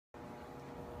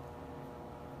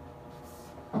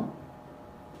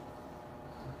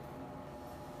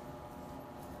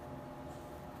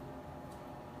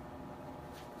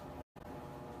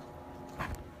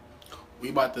we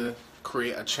about to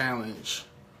create a challenge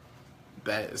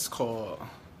that is called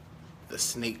the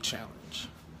Snake Challenge.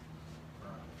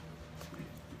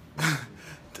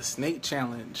 The Snake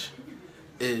Challenge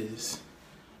is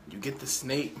you get the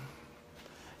snake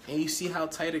and you see how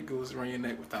tight it goes around your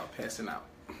neck without passing out.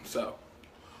 So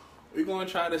we're gonna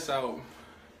try this out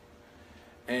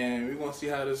and we're gonna see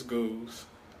how this goes.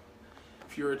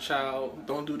 If you're a child,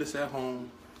 don't do this at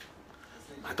home.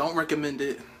 I don't recommend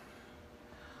it.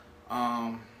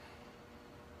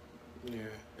 Yeah,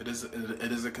 it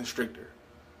is a constrictor.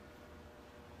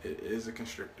 It is a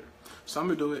constrictor. So I'm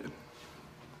gonna do it.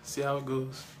 See how it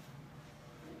goes.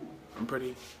 Let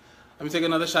me take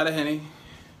another shot of Henny.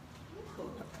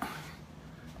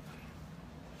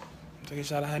 Take a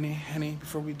shot of Henny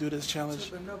before we do this challenge.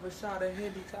 Took another shot of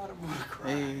Henny, tired of my cry.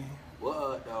 Hey.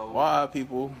 What though? Why,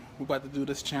 people? We about to do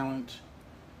this challenge.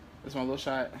 That's my little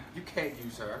shot. You can't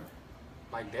use her.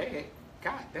 Like Dad.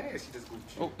 God, Dad, she just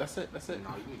goofed you. Oh, that's it. That's it. No,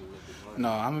 you need a little bit more.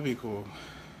 No, I'm gonna be cool.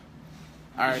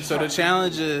 All right. So the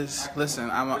challenge is,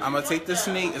 listen, I'm gonna take this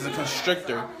snake as a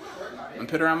constrictor and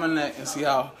put it around my neck and see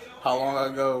how long I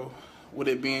go with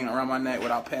it being around my neck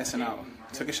without passing out.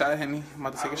 Took a shot of Henny. I'm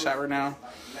about to take a shot right now.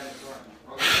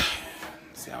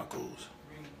 See how it goes.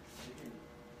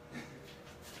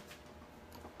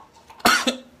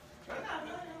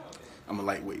 I'm a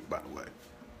lightweight, by the way.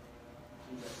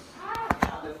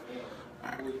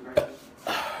 Right.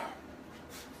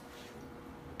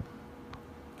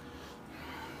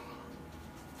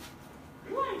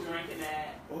 You ain't drinking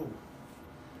that. Oh.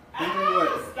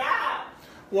 Ah, stop.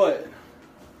 What?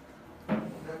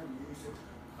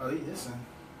 Oh, you listen.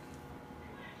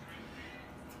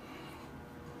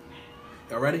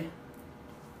 Y'all ready?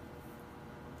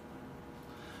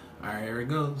 Alright, here it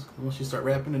goes. Once you start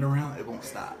wrapping it around, it won't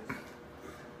stop.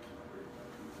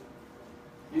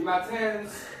 Need my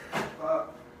tens.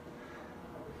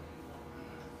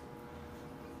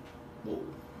 Whoa.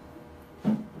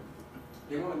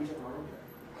 They won't let me check my room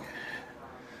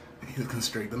yet. He's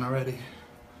constricting already.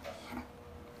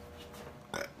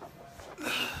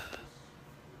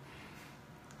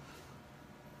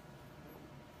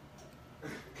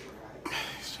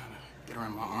 He's trying to get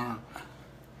around my arm.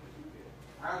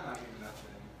 I'm not getting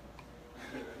nothing.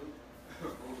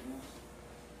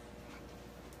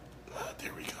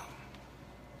 There we go.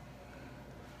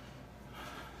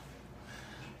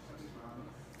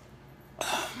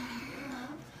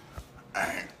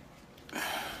 Alright.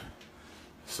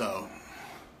 So.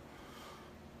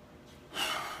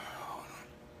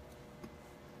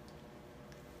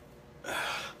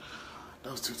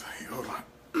 That was too tight. Hold on.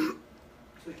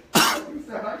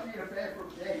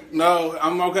 No,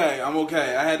 I'm okay. I'm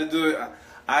okay. I had to do it.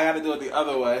 I got to do it the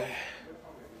other way.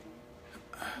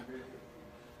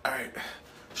 All right,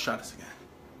 let's try this again.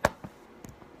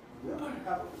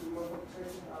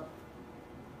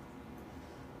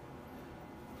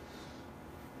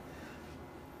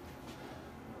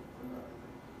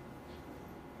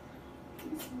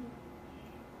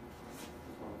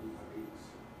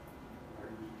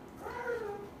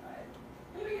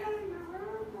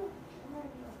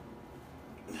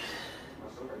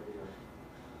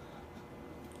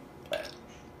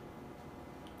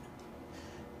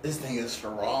 This thing is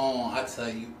strong, I tell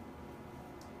you.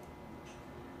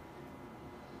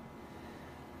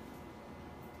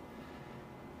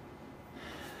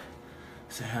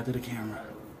 Say hi to the camera.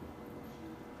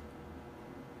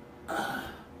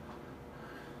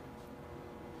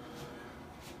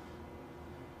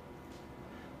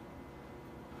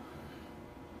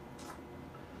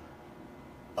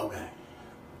 Okay.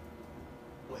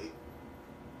 Wait.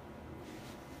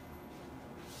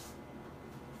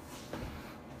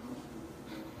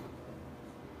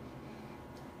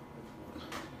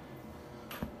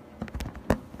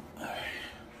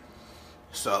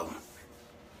 So,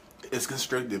 it's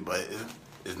constricted, but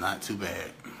it's not too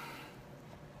bad.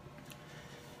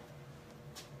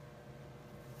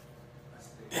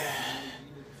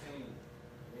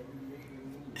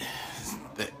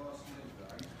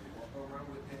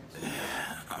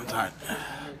 I'm tired.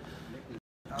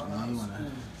 You want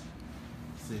to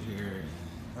sit here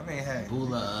I mean, hey.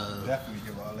 Bula Definitely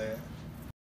give all that.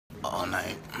 all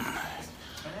night.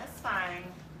 That's fine.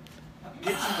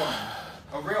 Get you one.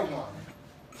 A real one.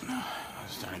 I'm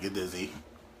just trying to get dizzy.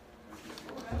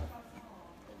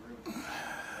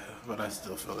 But I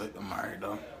still feel like I'm alright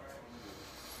though.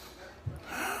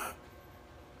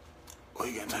 Oh,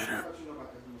 you getting tighter?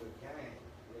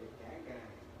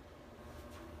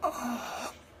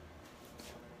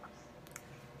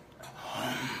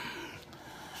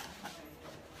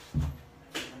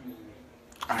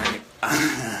 Alright.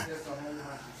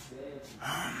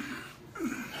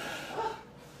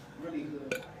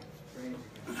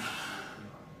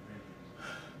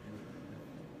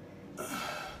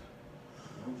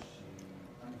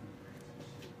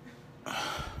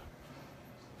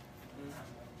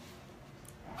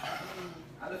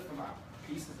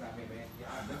 Yeah,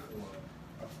 I look for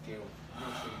upscale real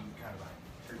estate kind of like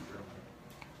church real quick.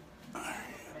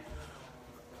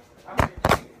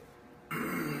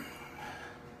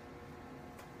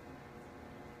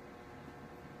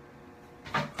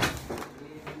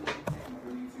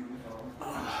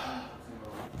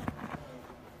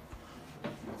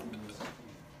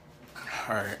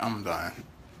 Alright, I'm done.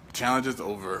 Challenge is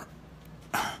over.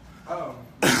 Oh.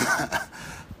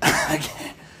 I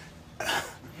can't.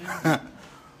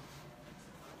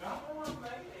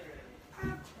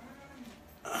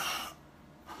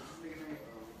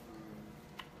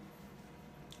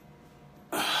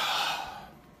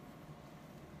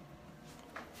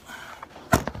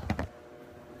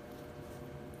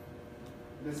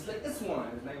 The slickest one.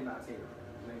 His name not Taylor.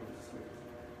 His name is the slickest.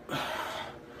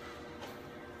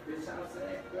 Bitch, I'm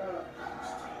saying, girl.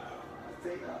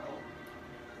 Take out.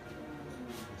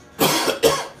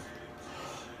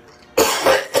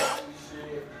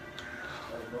 Shit.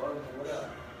 Like, darling, what up?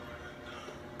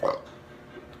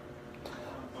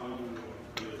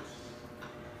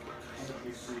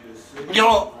 Yo!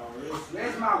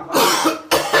 Where's my vibe?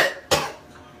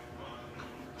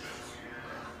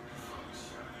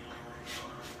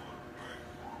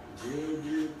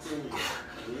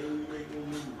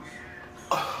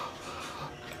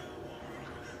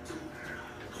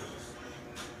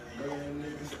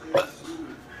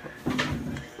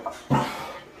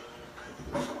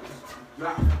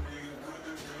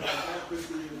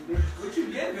 What you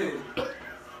giving?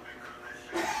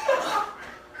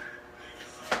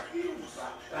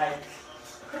 Like,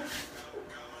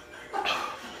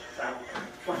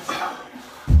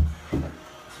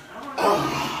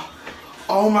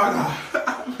 Oh my god.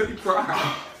 I'm really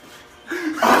crying.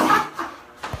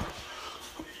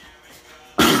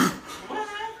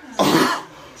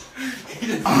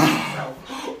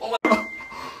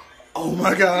 Oh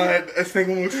my god. That thing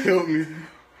almost killed me.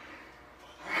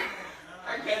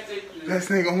 I can't take this. That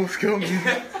thing almost killed me.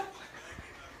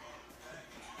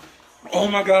 Oh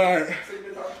my god.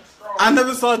 I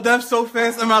never saw death so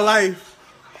fast in my life.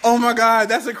 Oh my god.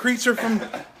 That's a creature from...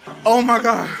 Oh my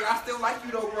god. I still like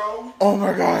you though, bro. Oh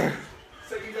my god.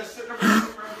 So you just sitting around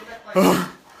your neck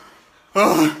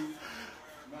like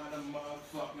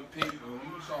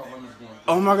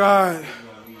Oh my god.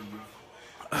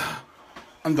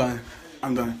 I'm done.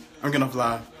 I'm done. I'm getting off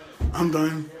live. I'm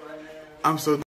done. I'm so done.